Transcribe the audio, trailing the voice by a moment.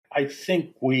I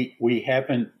think we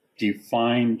haven't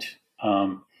defined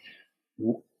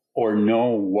or know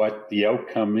what the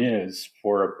outcome is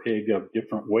for a pig of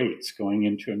different weights going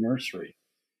into a nursery.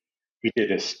 We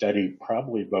did a study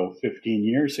probably about 15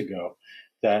 years ago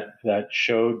that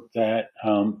showed that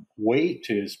weight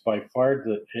is by far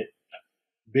the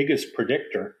biggest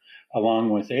predictor, along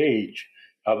with age,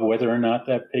 of whether or not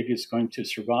that pig is going to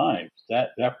survive.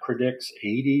 That predicts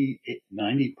 80-90%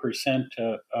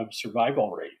 of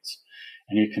survival rates.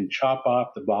 And you can chop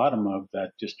off the bottom of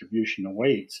that distribution of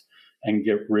weights and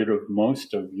get rid of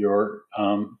most of your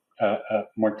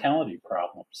mortality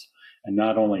problems. And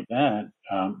not only that,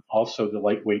 also the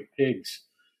lightweight pigs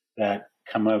that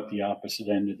come out the opposite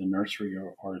end of the nursery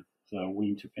or the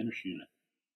wean to finish unit.